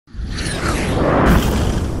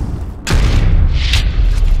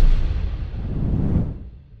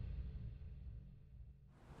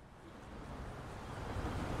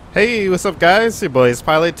Hey, what's up guys? Your boy is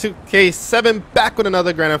Pilot 2K7 back with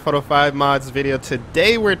another Grand Theft Auto 5 mods video.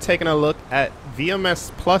 Today we're taking a look at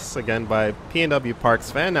VMS Plus again by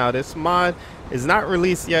PnwParksFan. Now this mod is not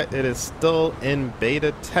released yet, it is still in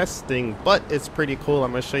beta testing, but it's pretty cool.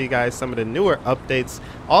 I'm going to show you guys some of the newer updates.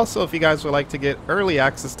 Also, if you guys would like to get early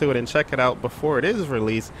access to it and check it out before it is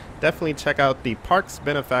released, definitely check out the Parks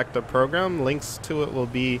Benefactor program. Links to it will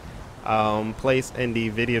be placed in the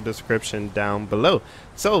video description down below.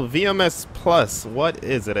 So VMS Plus, what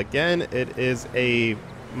is it? Again, it is a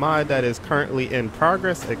mod that is currently in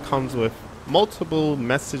progress. It comes with multiple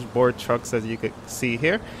message board trucks, as you could see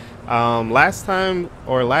here. Last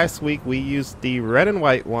week we used the red and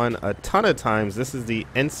white one a ton of times. This is the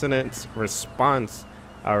incident response,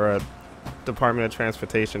 our Department of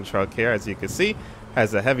Transportation truck here. As you can see,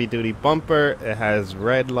 has a heavy duty bumper. It has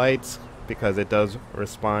red lights because it does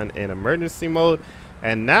respond in emergency mode.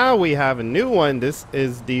 And now we have a new one. This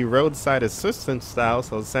is the roadside assistance style,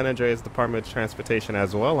 so San Andreas Department of Transportation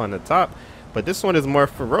as well on the top, but this one is more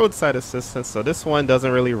for roadside assistance. So this one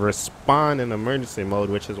doesn't really respond in emergency mode,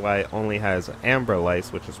 which is why it only has amber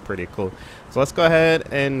lights, which is pretty cool. So let's go ahead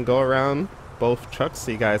and go around both trucks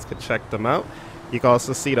so you guys can check them out. You can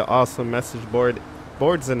also see the awesome message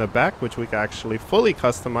boards in the back, which we can actually fully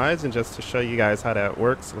customize. And just to show you guys how that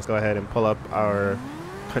works, let's go ahead and pull up our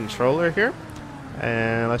controller here,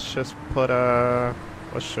 and let's just put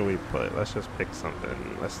what should we put? Let's just pick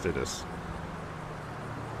something. Let's do this.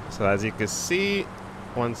 So as you can see,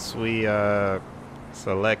 once we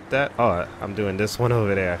select that, oh, I'm doing this one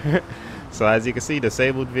over there. So as you can see,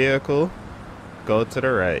 disabled vehicle, go to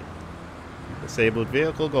the right. Disabled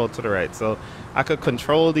vehicle, go to the right. So I could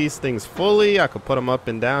control these things fully. I could put them up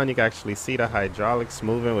and down. You can actually see the hydraulics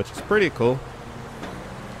moving, which is pretty cool.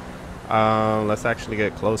 Let's actually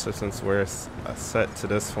get closer since we're set to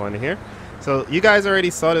this one here. So you guys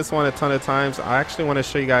already saw this one a ton of times. I actually want to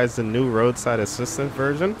show you guys the new roadside assistant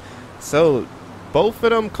version. So both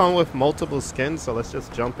of them come with multiple skins. So let's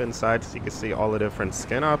just jump inside so you can see all the different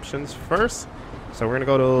skin options first. So we're going to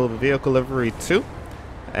go to vehicle livery 2.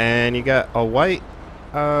 And you got a white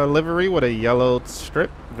livery with a yellow strip,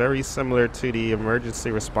 very similar to the emergency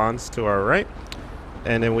response to our right.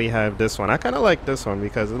 And then we have this one. I kind of like this one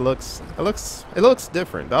because it looks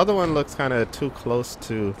different. The other one looks kind of too close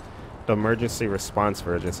to the emergency response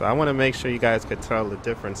version, so I want to make sure you guys could tell the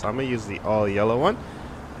difference. So I'm gonna use the all yellow one.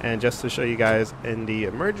 And just to show you guys, in the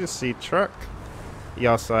emergency truck you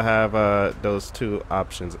also have those two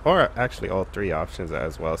options, or actually all three options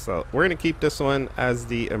as well. So we're going to keep this one as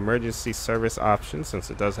the emergency service option since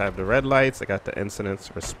it does have the red lights. I got the incident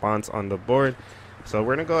response on the board. So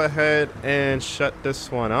we're going to go ahead and shut this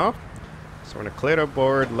one off. So we're going to clear the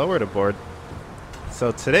board, lower the board.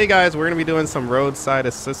 So today guys, we're going to be doing some roadside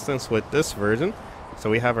assistance with this version. So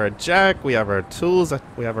we have our jack, we have our tools,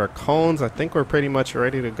 we have our cones. I think we're pretty much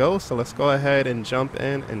ready to go. So let's go ahead and jump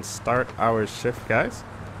in and start our shift, guys.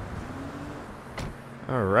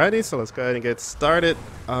 Alrighty, so let's go ahead and get started.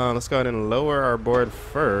 Let's go ahead and lower our board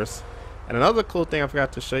first. And another cool thing I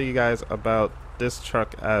forgot to show you guys about this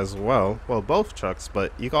truck as well. Well, both trucks,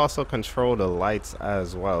 but you can also control the lights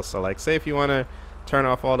as well. So like say if you want to turn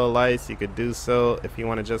off all the lights, you could do so. If you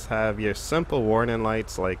want to just have your simple warning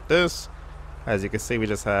lights like this, as you can see, we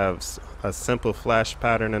just have a simple flash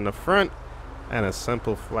pattern in the front and a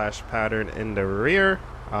simple flash pattern in the rear.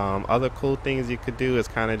 Other cool things you could do is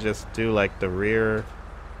kind of just do like the rear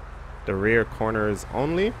corners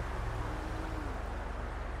only,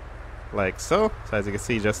 like so. So as you can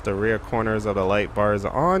see, just the rear corners of the light bars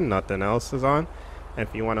are on, nothing else is on. And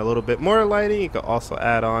if you want a little bit more lighting, you can also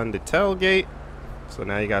add on the tailgate. So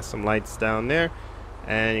now you got some lights down there,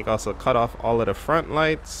 and you can also cut off all of the front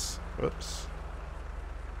lights. Whoops.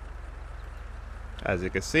 As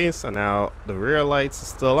you can see, so now the rear lights are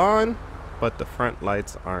still on, but the front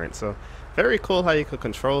lights aren't. So very cool how you could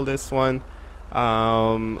control this one.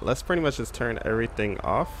 Let's pretty much just turn everything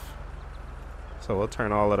off. So we'll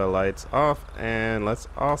turn all of the lights off, and let's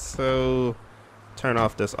also turn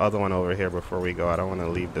off this other one over here before we go. I don't want to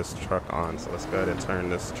leave this truck on, so let's go ahead and turn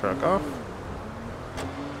this truck off.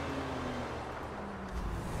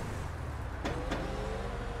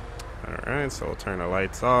 Alright, so we'll turn the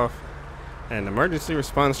lights off. And emergency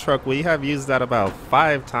response truck, we have used that about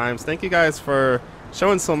 5 times. Thank you guys for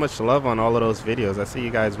showing so much love on all of those videos. I see you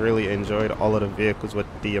guys really enjoyed all of the vehicles with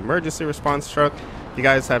the emergency response truck. If you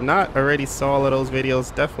guys have not already saw all of those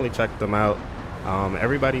videos, definitely check them out.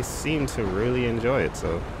 Everybody seemed to really enjoy it,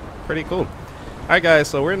 so pretty cool. Alright guys,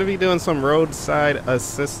 so we're going to be doing some roadside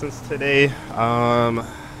assistance today.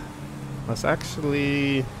 Let's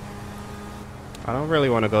actually I don't really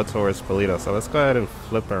want to go towards Polito, so let's go ahead and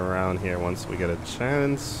flip around here once we get a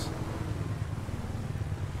chance.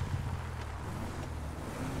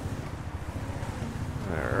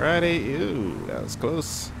 Alrighty, ooh, that was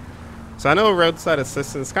close. So I know roadside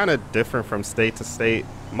assistance is kind of different from state to state.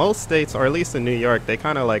 Most states, or at least in New York, they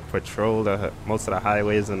kind of like patrol most of the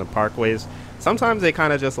highways and the parkways. Sometimes they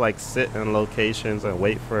kind of just like sit in locations and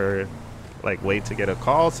wait to get a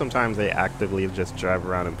call. Sometimes they actively just drive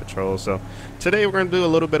around and patrol. So today we're going to do a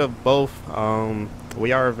little bit of both.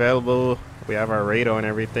 We are available. We have our radar and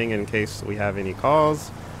everything in case we have any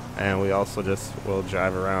calls. And we also just will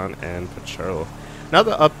drive around and patrol.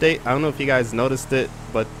 Another update, I don't know if you guys noticed it,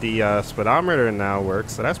 but the speedometer now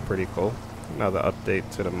works, so that's pretty cool. Another update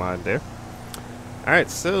to the mod there. Alright,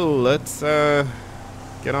 so let's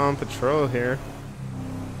get on patrol here.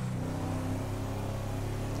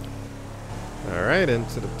 Alright,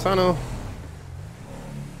 into the tunnel.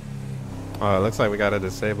 Oh, it looks like we got a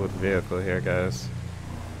disabled vehicle here, guys.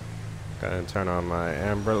 Gotta turn on my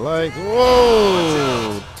amber light.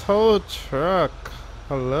 Whoa! Tow truck.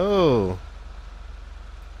 Hello.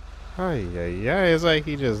 Ay, ay, ay, it's like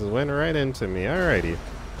he just went right into me. Alrighty.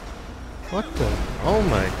 What the? Oh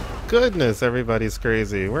my goodness, everybody's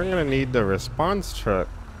crazy. We're gonna need the response truck.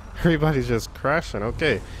 Everybody's just crashing.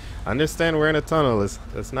 Okay. Understand we're in a tunnel.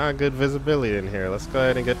 It's not good visibility in here. Let's go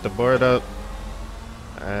ahead and get the board up.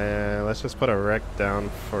 And let's just put a wreck down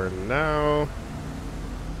for now.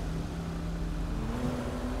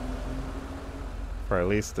 For at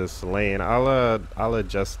least this lane. I'll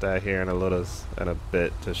adjust that here in a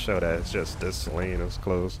bit to show that it's just this lane is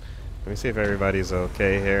closed. Let me see if everybody's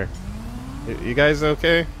okay here. You guys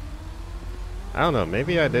okay? I don't know,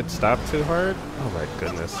 maybe I did stop too hard. Oh my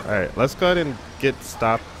goodness. Alright, let's go ahead and get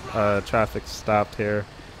traffic stopped here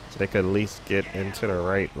so they could at least get into the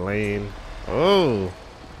right lane. Oh,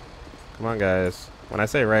 come on guys. When I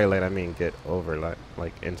say right lane, I mean get over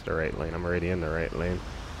like into the right lane. I'm already in the right lane.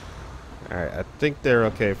 Alright, I think they're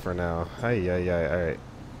okay for now. Ay, ay, ay, alright.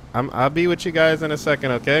 I'll be with you guys in a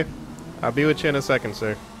second, okay? I'll be with you in a second,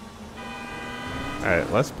 sir.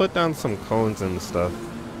 Alright, let's put down some cones and stuff,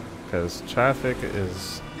 because traffic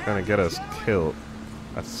is gonna get us killed.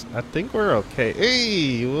 I think we're okay.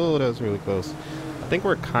 Hey! Whoa, that was really close. I think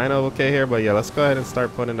we're kind of okay here, but yeah, let's go ahead and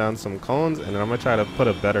start putting down some cones, and then I'm gonna try to put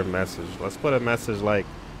a better message. Let's put a message like,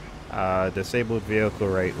 disabled vehicle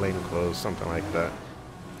right lane closed, something like that.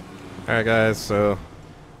 Alright guys, so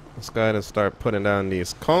let's go ahead and start putting down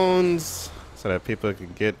these cones so that people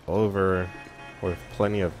can get over with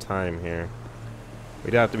plenty of time here. We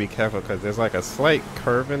do have to be careful because there's like a slight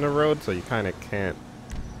curve in the road, so you kind of can't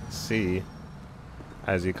see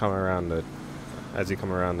as you come around the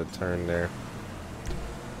turn there.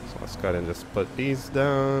 So let's go ahead and just put these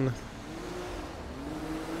down.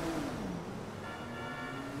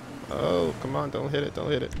 Oh, come on, don't hit it, don't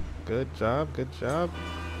hit it. Good job, good job.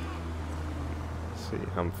 See,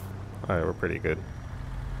 alright, we're pretty good.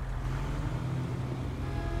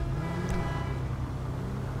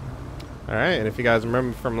 Alright, and if you guys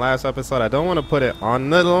remember from last episode, I don't want to put it on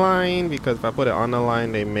the line, because if I put it on the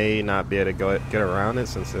line, they may not be able to get around it,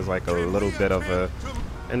 since there's like a little bit of a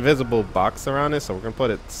invisible box around it. So we're gonna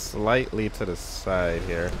put it slightly to the side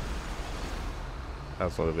here.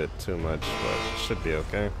 That's a little bit too much, but it should be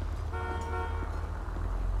okay.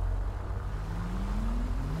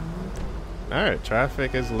 Alright,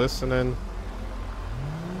 traffic is listening.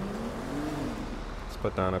 Let's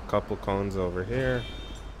put down a couple cones over here.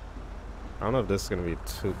 I don't know if this is going to be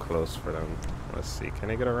too close for them. Let's see. Can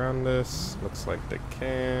they get around this? Looks like they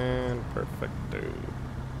can. Perfecto.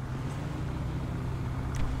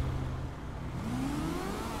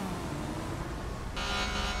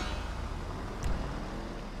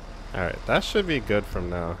 Alright, that should be good from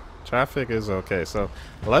now. Traffic is okay. So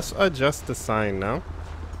let's adjust the sign now.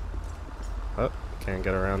 Oh, can't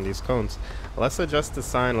get around these cones. Let's adjust the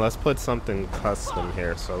sign. Let's put something custom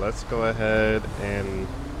here. So let's go ahead and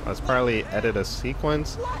let's probably edit a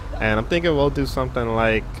sequence. And I'm thinking we'll do something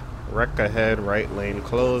like wreck ahead, right lane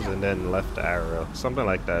closed, and then left arrow. Something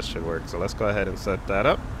like that should work. So let's go ahead and set that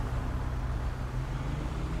up.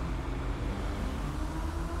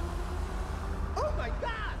 Oh my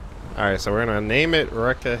God! Alright, so we're gonna name it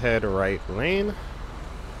wreck ahead, right lane.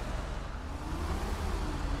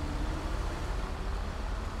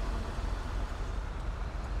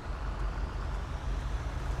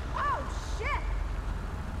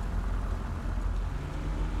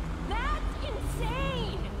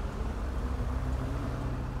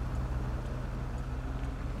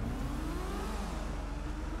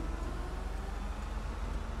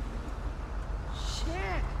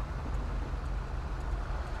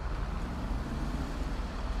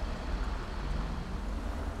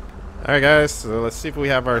 Alright guys, so let's see if we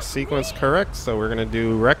have our sequence correct. So we're gonna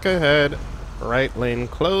do wreck ahead, right lane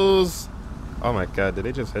close. Oh my god, did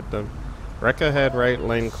they just hit them? Wreck ahead, right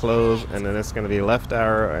lane close, and then it's gonna be left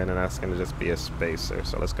arrow, and then that's gonna just be a spacer.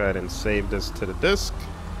 So let's go ahead and save this to the disk.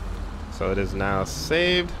 So it is now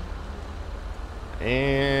saved.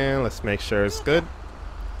 And let's make sure it's good.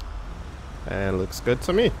 And it looks good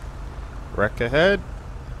to me. Wreck ahead,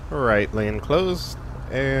 right lane closed,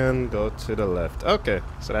 and go to the left. Okay,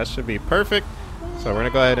 so that should be perfect. So we're gonna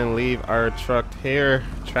go ahead and leave our truck here.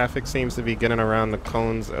 Traffic seems to be getting around the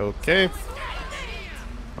cones okay.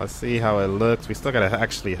 Let's see how it looks. We still gotta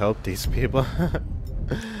actually help these people.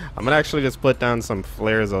 I'm gonna actually just put down some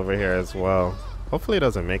flares over here as well. Hopefully it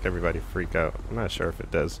doesn't make everybody freak out. I'm not sure if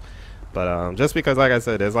it does. But just because, like I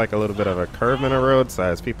said, there's like a little bit of a curve in the road, so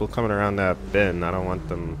as people coming around that bend, I don't want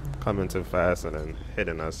them coming too fast and then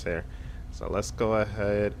hitting us here. So let's go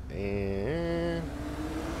ahead and...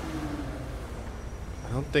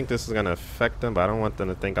 I don't think this is going to affect them, but I don't want them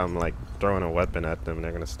to think I'm like throwing a weapon at them and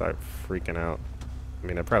they're going to start freaking out. I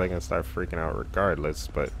mean, they're probably going to start freaking out regardless,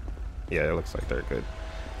 but yeah, it looks like they're good.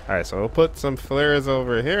 Alright, so we'll put some flares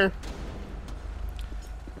over here.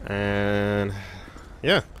 And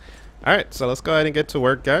yeah. Alright, so let's go ahead and get to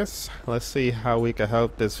work, guys. Let's see how we can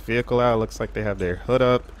help this vehicle out. Looks like they have their hood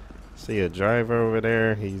up. See a driver over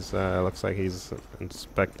there. He's looks like he's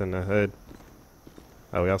inspecting the hood.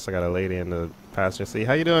 Oh, we also got a lady in the passenger seat.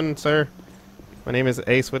 How you doing, sir? My name is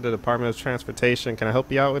Ace with the Department of Transportation. Can I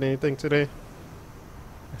help you out with anything today?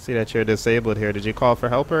 I see that you're disabled here. Did you call for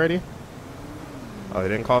help already? Oh, you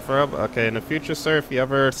didn't call for help? Okay, in the future, sir, if you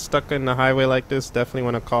ever stuck in the highway like this, definitely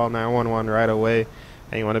want to call 911 right away.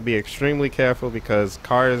 And you want to be extremely careful because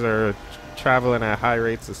cars are traveling at high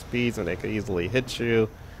rates of speeds and they could easily hit you.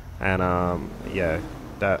 And yeah,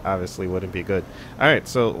 that obviously wouldn't be good. Alright,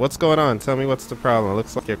 so what's going on? Tell me what's the problem. It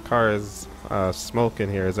looks like your car is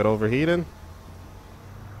smoking here. Is it overheating?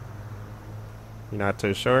 You're not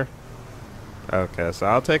too sure? Okay, so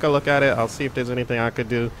I'll take a look at it. I'll see if there's anything I could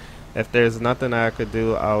do. If there's nothing I could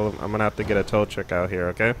do, I'm going to have to get a tow truck out here,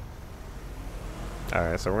 okay?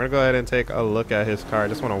 Alright, so we're going to go ahead and take a look at his car. I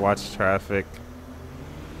just want to watch traffic.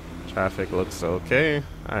 Traffic looks okay.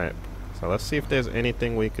 Alright, so let's see if there's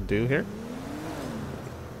anything we could do here.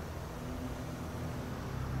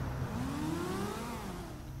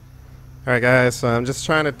 Alright guys, so I'm just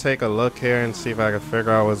trying to take a look here and see if I can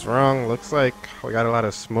figure out what's wrong. Looks like we got a lot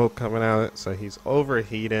of smoke coming out, so he's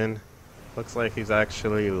overheating. Looks like he's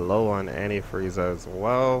actually low on antifreeze as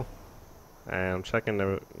well. And I'm checking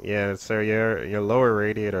the, yeah, sir, your lower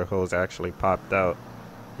radiator hose actually popped out.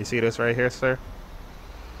 You see this right here, sir?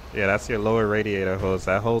 Yeah, that's your lower radiator hose.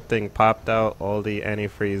 That whole thing popped out, all the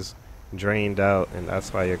antifreeze drained out, and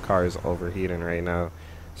that's why your car is overheating right now.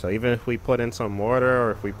 So even if we put in some water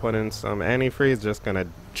or if we put in some antifreeze, it's just gonna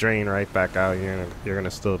drain right back out here, and you're gonna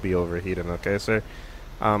still be overheating, okay, sir?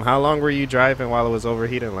 How long were you driving while it was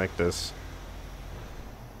overheating like this?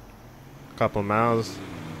 A couple miles?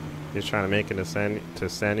 You're trying to make it to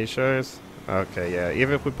Sandy Shores? Okay, yeah.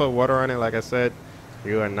 Even if we put water on it, like I said,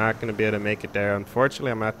 you are not going to be able to make it there. Unfortunately,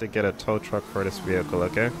 I'm going to have to get a tow truck for this vehicle,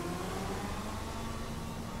 okay?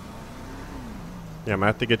 Yeah, I'm going to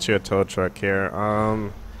have to get you a tow truck here.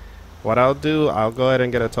 What I'll do, I'll go ahead and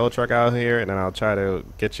get a tow truck out here, and then I'll try to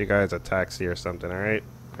get you guys a taxi or something, alright?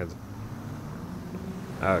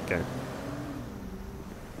 Okay.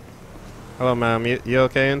 Hello, ma'am. You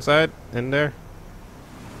okay inside? In there?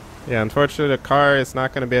 Yeah, unfortunately the car is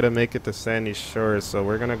not going to be able to make it to Sandy Shores, so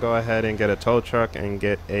we're going to go ahead and get a tow truck and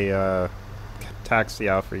get a taxi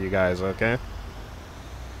out for you guys, okay?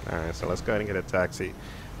 Alright, so let's go ahead and get a taxi.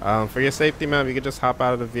 For your safety, ma'am, you could just hop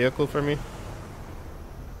out of the vehicle for me?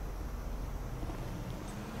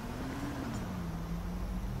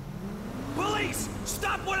 Police!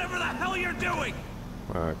 Stop whatever the hell you're doing!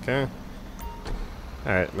 Okay.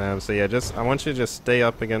 Alright, ma'am, so yeah, I want you to just stay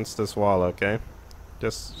up against this wall, okay?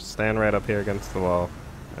 Just stand right up here against the wall.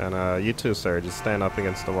 And you too, sir, just stand up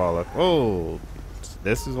against the wall. Oh,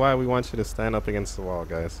 this is why we want you to stand up against the wall,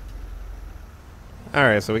 guys.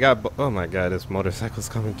 Alright, so we got, oh my god, this motorcycle's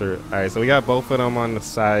coming through. Alright, so we got both of them on the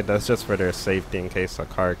side. That's just for their safety in case a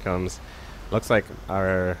car comes. Looks like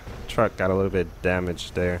our truck got a little bit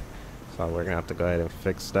damaged there. So we're gonna have to go ahead and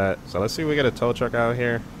fix that. So let's see if we get a tow truck out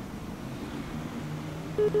here.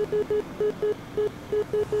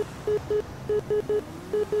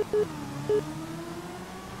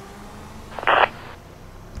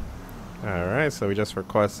 Alright, so we just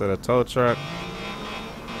requested a tow truck.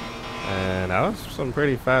 And that was some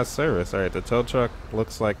pretty fast service. Alright, the tow truck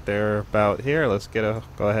looks like they're about here. Let's go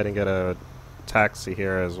ahead and get a taxi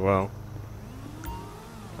here as well.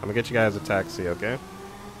 I'm gonna get you guys a taxi, okay?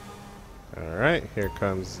 Alright, here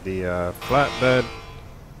comes the flatbed.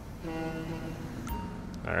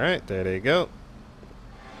 Alright, there they go.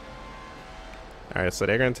 Alright, so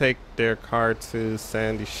they're gonna take their car to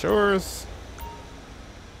Sandy Shores.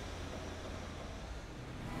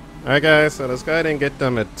 Alright guys, so let's go ahead and get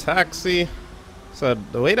them a taxi. So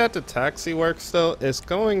the way that the taxi works though, it's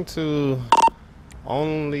going to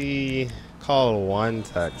only call one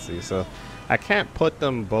taxi. So I can't put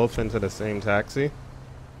them both into the same taxi.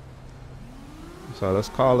 So let's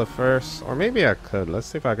call the first, or maybe I could. Let's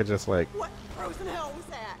see if I could just like What frozen hell was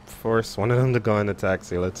that? force one of them to go in the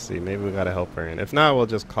taxi. Let's see, maybe we gotta help her in. If not, we'll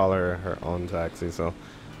just call her own taxi. So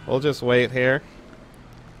we'll just wait here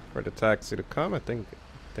for the taxi to come. I think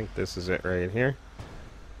this is it right here.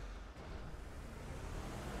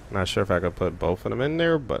 Not sure if I could put both of them in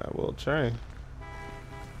there, but I will try.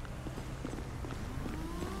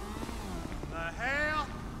 The hell?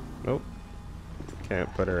 Nope,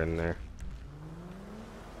 can't put her in there.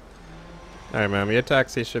 Alright, ma'am, your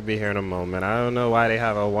taxi should be here in a moment. I don't know why they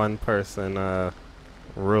have a one-person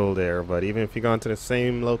rule there, but even if you go into the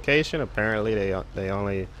same location, apparently they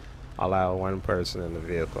only allow one person in the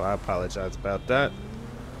vehicle. I apologize about that.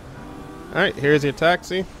 Alright, here's your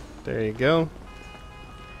taxi. There you go.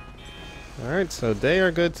 Alright, so they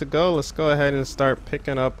are good to go. Let's go ahead and start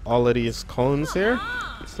picking up all of these cones here.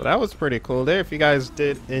 So that was pretty cool there. If you guys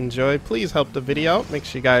did enjoy, please help the video out. Make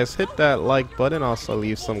sure you guys hit that like button. Also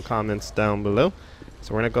leave some comments down below.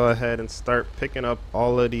 So we're going to go ahead and start picking up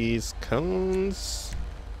all of these cones.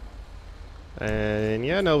 And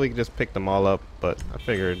yeah, no, we can just pick them all up. But I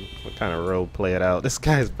figured what kind of role play it out. This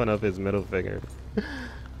guy's putting up his middle finger.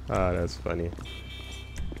 Oh, that's funny.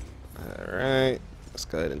 Alright. Let's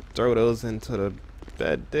go ahead and throw those into the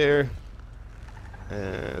bed there.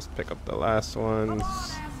 And let's pick up the last ones.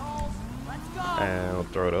 And we'll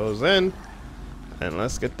throw those in. And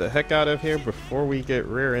let's get the heck out of here before we get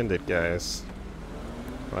rear-ended, guys.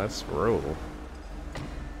 Let's roll.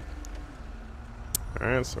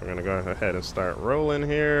 Alright, so we're going to go ahead and start rolling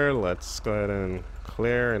here. Let's go ahead and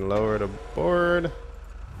clear and lower the board.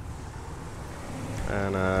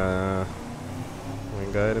 And we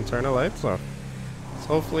can go ahead and turn the lights off. So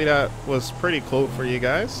hopefully that was pretty cool for you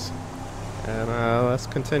guys. And let's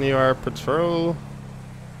continue our patrol.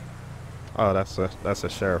 Oh, that's a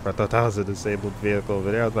sheriff. I thought that was a disabled vehicle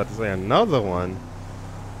over there. I was about to say another one.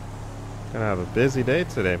 Gonna have a busy day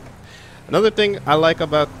today. Another thing I like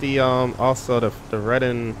about the also the red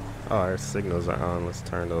and oh, our signals are on. Let's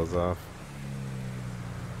turn those off.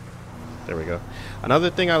 There we go. Another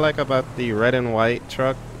thing I like about the red and white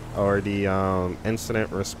truck, or the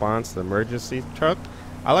incident response, the emergency truck,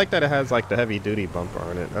 I like that it has like the heavy duty bumper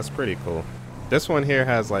on it. That's pretty cool. This one here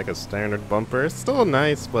has like a standard bumper. It's still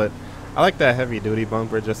nice, but I like that heavy duty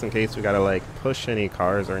bumper just in case we gotta like push any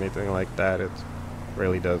cars or anything like that. It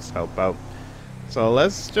really does help out. So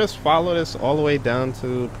let's just follow this all the way down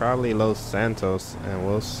to probably Los Santos, and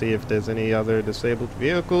we'll see if there's any other disabled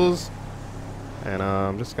vehicles. And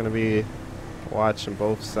I'm just gonna be watching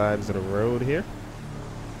both sides of the road here.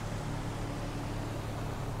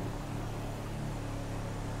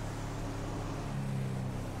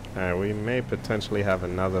 Alright, we may potentially have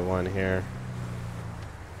another one here.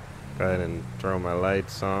 Go ahead and throw my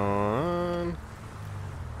lights on.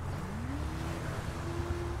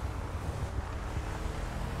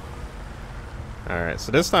 Alright,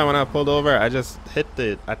 so this time when I pulled over, I just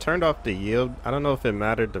I turned off the yield. I don't know if it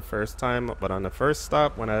mattered the first time, but on the first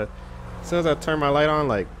stop, as soon as I turned my light on,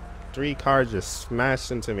 like 3 cars just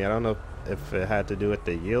smashed into me. I don't know if it had to do with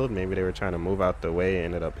the yield. Maybe they were trying to move out the way and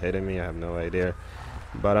ended up hitting me. I have no idea.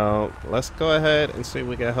 But let's go ahead and see if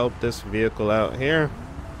we can help this vehicle out here.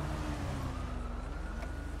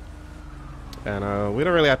 And we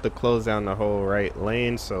don't really have to close down the whole right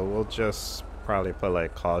lane, so we'll just probably put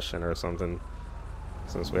like caution or something,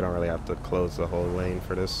 since we don't really have to close the whole lane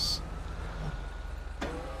for this.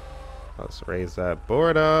 Let's raise that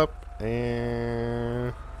board up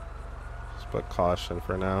and just put caution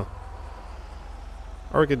for now.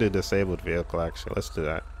 Or we could do disabled vehicle actually. Let's do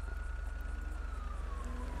that.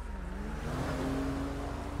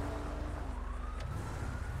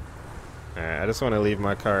 Alright, I just want to leave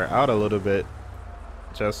my car out a little bit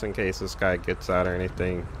just in case this guy gets out or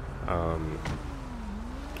anything.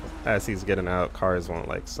 As he's getting out, cars won't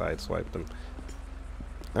like sideswipe them.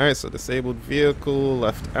 Alright, so disabled vehicle,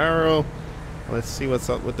 left arrow. Let's see what's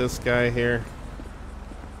up with this guy here.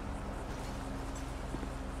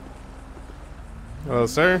 Hello,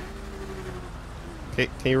 sir. Okay,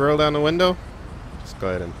 can you roll down the window? Just go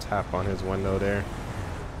ahead and tap on his window there.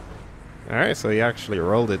 Alright, so he actually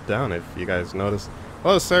rolled it down, if you guys noticed.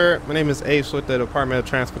 Hello, sir. My name is Ace with the Department of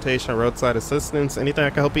Transportation Roadside Assistance. Anything I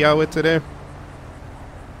can help you out with today?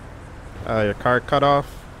 Your car cut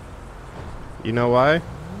off. You know why?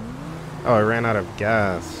 Oh, it ran out of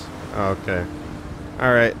gas. Okay.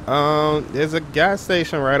 All right. There's a gas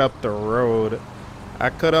station right up the road. I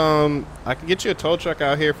could get you a tow truck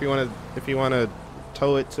out here if you wanna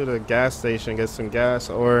tow it to the gas station, get some gas,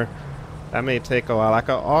 or that may take a while. I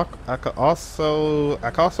could also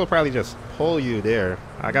probably just pull you there.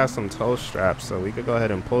 I got some tow straps, so we could go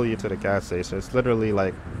ahead and pull you to the gas station. It's literally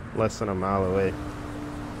like less than a mile away.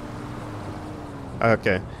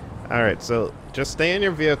 Okay. All right. So just stay in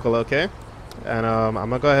your vehicle, okay? And I'm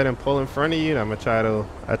gonna go ahead and pull in front of you, and I'm gonna try to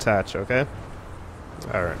attach, okay?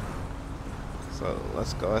 All right. So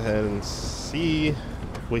let's go ahead and see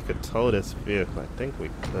if we could tow this vehicle. I think we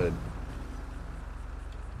could.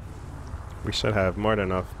 We should have more than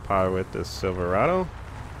enough power with this Silverado.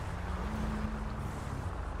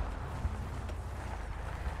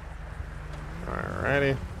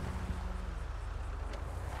 Alrighty.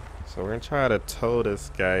 So we're gonna try to tow this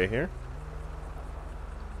guy here.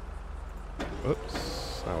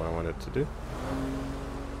 Oops, not what I wanted to do.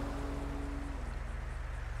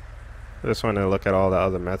 I just wanted to look at all the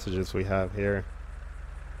other messages we have here.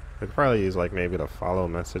 We could probably use like maybe the follow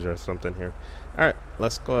message or something here. Alright,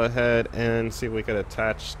 let's go ahead and see if we could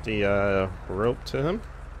attach the rope to him.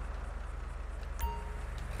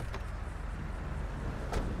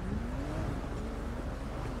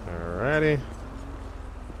 Alrighty.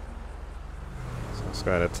 So let's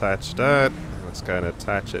go ahead and attach that. Let's go ahead and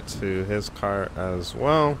attach it to his car as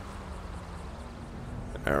well.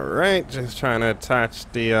 Alright, just trying to attach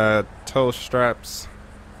the tow straps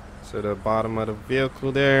to the bottom of the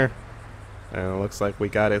vehicle there. And it looks like we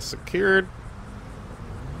got it secured.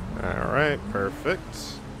 Alright,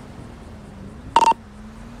 perfect.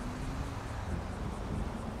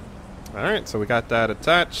 Alright, so we got that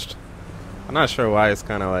attached. I'm not sure why it's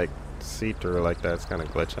kind of like see-through like that. It's kind of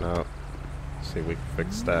glitching out. Let's see if we can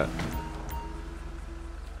fix that.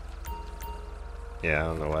 Yeah, I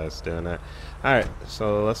don't know why it's doing that. Alright,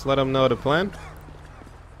 so let's let them know the plan.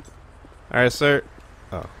 Alright, sir.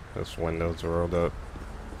 Oh, this window's rolled up.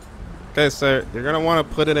 Okay, sir, you're going to want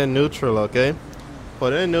to put it in neutral, okay?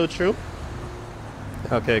 Put it in neutral.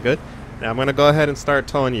 Okay, good. Now I'm going to go ahead and start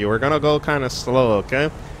towing you. We're going to go kind of slow,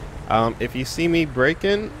 okay? If you see me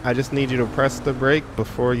braking, I just need you to press the brake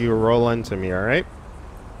before you roll into me, alright?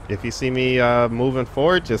 If you see me moving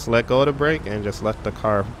forward, just let go of the brake and just let the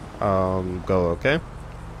car go, okay?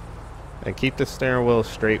 And keep the steering wheel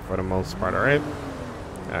straight for the most part, alright?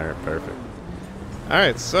 Alright, perfect.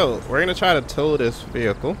 Alright, so we're going to try to tow this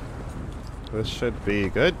vehicle. This should be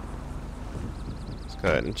good. Let's go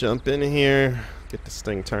ahead and jump in here. Get this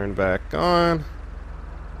thing turned back on.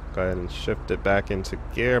 Go ahead and shift it back into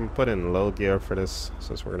gear. I'm putting low gear for this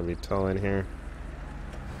since we're going to be towing here.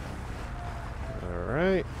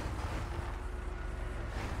 Alright.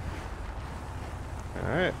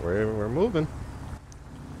 Alright, we're moving.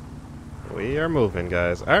 We are moving,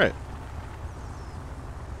 guys. Alright.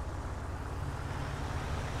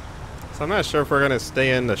 So I'm not sure if we're going to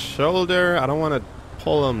stay in the shoulder. I don't want to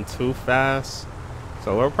pull them too fast.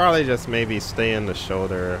 So we'll probably just maybe stay in the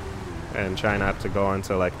shoulder and try not to go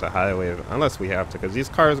onto like the highway unless we have to. Because these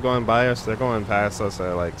cars going by us, they're going past us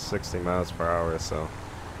at like 60 miles per hour. So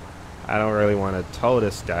I don't really want to tow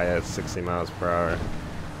this guy at 60 miles per hour.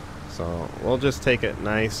 So we'll just take it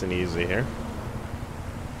nice and easy here.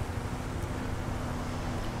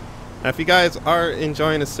 Now, if you guys are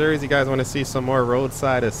enjoying the series, you guys want to see some more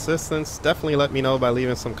roadside assistance, definitely let me know by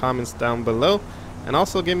leaving some comments down below. And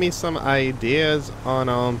also give me some ideas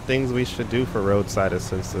on things we should do for roadside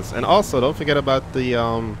assistance. And also don't forget about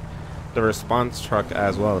the response truck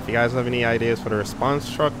as well. If you guys have any ideas for the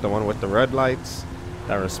response truck, the one with the red lights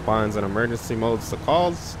that responds in emergency modes to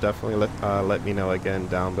calls, definitely let me know again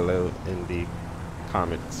down below in the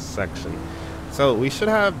comments section. So we should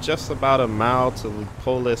have just about a mile to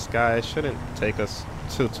pull this guy. It shouldn't take us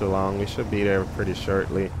too long. We should be there pretty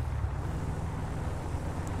shortly.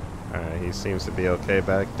 Alright, he seems to be okay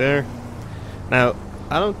back there. Now,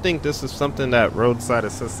 I don't think this is something that roadside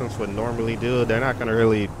assistance would normally do. They're not going to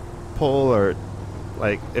really pull or,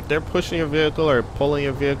 like, if they're pushing a vehicle or pulling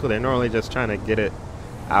a vehicle, they're normally just trying to get it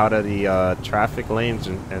out of the traffic lanes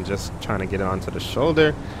and just trying to get it onto the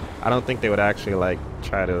shoulder. I don't think they would actually, like,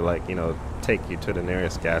 try to, like, you know, take you to the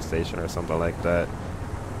nearest gas station or something like that.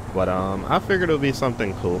 But I figured it would be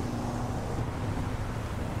something cool.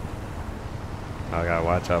 I gotta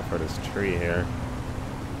watch out for this tree here.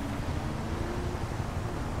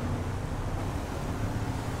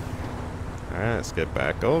 Alright, let's get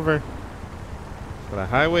back over. The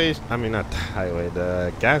highway, I mean not the highway,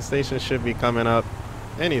 the gas station should be coming up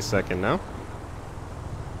any second now.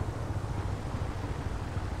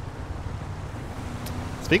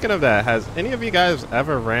 Speaking of that, has any of you guys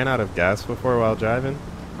ever ran out of gas before while driving?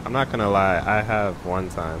 I'm not gonna lie, I have one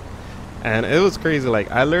time. And it was crazy, like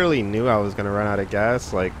I literally knew I was gonna run out of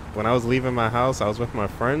gas. Like when I was leaving my house, I was with my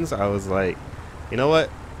friends, I was like, you know what?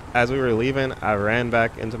 As we were leaving, I ran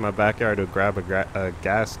back into my backyard to grab a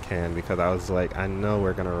gas can because I was like, I know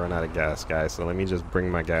we're gonna run out of gas, guys, so let me just bring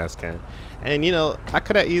my gas can. And you know, I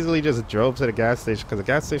could have easily just drove to the gas station because the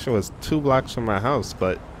gas station was 2 blocks from my house,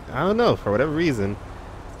 but I don't know, for whatever reason,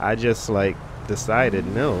 I just like decided,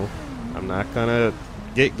 no, I'm not gonna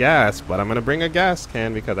get gas, but I'm gonna bring a gas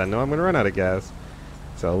can because I know I'm gonna run out of gas.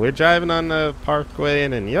 So we're driving on the parkway,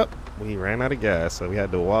 and then yep, we ran out of gas, so we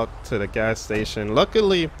had to walk to the gas station.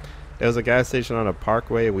 Luckily, there was a gas station on a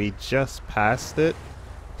parkway. We just passed it,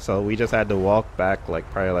 so we just had to walk back like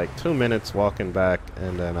probably like 2 minutes walking back,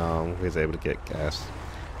 and then we was able to get gas.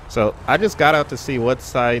 So I just got out to see what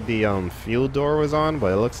side the fuel door was on,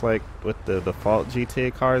 but it looks like with the default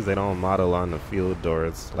GTA cars, they don't model on the fuel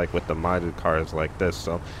doors like with the modded cars like this.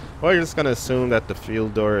 So we're just gonna assume that the fuel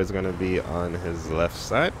door is gonna be on his left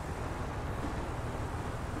side.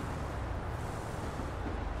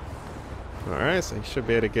 Alright, so you should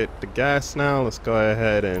be able to get the gas now. Let's go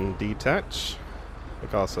ahead and detach. We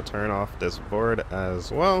can also turn off this board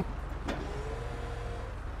as well.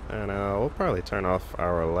 And we'll probably turn off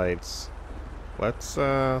our lights. Let's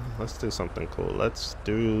do something cool. Let's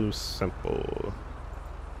do simple.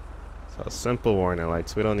 So simple warning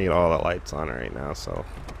lights. We don't need all the lights on right now, so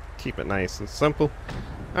keep it nice and simple.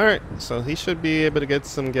 Alright, so he should be able to get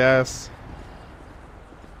some gas.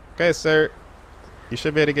 Okay, sir. You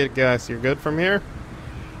should be able to get gas. You're good from here?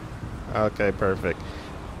 Okay, perfect.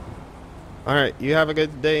 Alright, you have a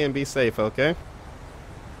good day and be safe, okay?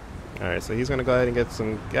 Alright, so he's gonna go ahead and get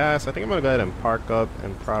some gas. I think I'm gonna go ahead and park up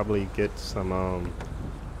and probably get some,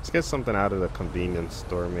 let's get something out of the convenience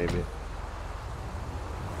store maybe.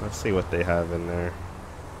 Let's see what they have in there.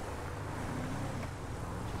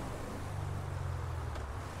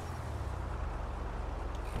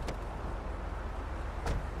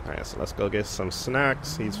 Alright, so let's go get some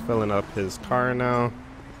snacks. He's filling up his car now.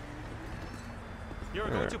 You're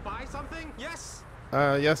going to buy something? Yes?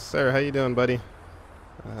 Yes, sir. How you doing, buddy?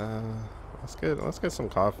 Let's get some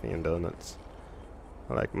coffee and donuts.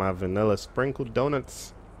 I like my vanilla sprinkled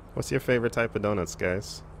donuts. What's your favorite type of donuts,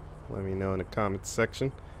 guys? Let me know in the comments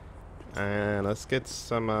section. And let's get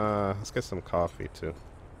some coffee too.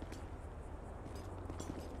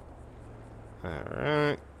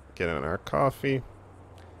 Alright, get on our coffee.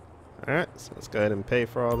 Alright, so let's go ahead and pay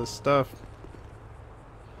for all this stuff.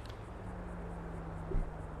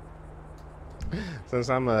 Since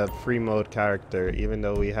I'm a free mode character, even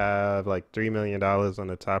though we have like $3 million on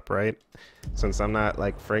the top right, since I'm not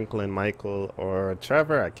like Franklin, Michael, or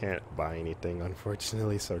Trevor, I can't buy anything,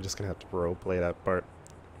 unfortunately, so I'm just gonna have to role play that part.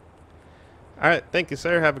 Alright, thank you,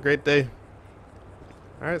 sir. Have a great day.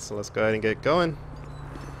 Alright, so let's go ahead and get going.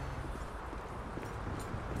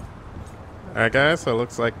 Alright, guys, so it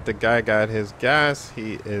looks like the guy got his gas.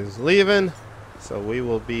 He is leaving, so we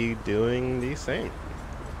will be doing the same.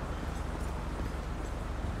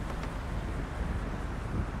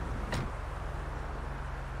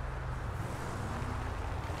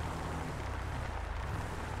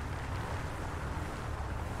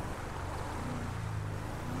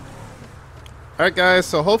 Alright guys,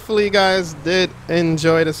 so hopefully you guys did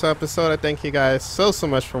enjoy this episode. I thank you guys so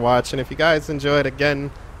much for watching. If you guys enjoyed, again,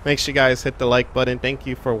 make sure you guys hit the like button. Thank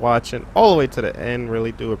you for watching all the way to the end.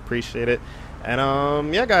 Really do appreciate it.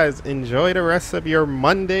 And yeah guys, enjoy the rest of your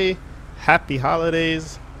Monday. Happy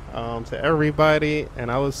holidays to everybody, and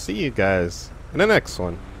I will see you guys in the next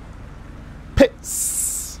one. Peace.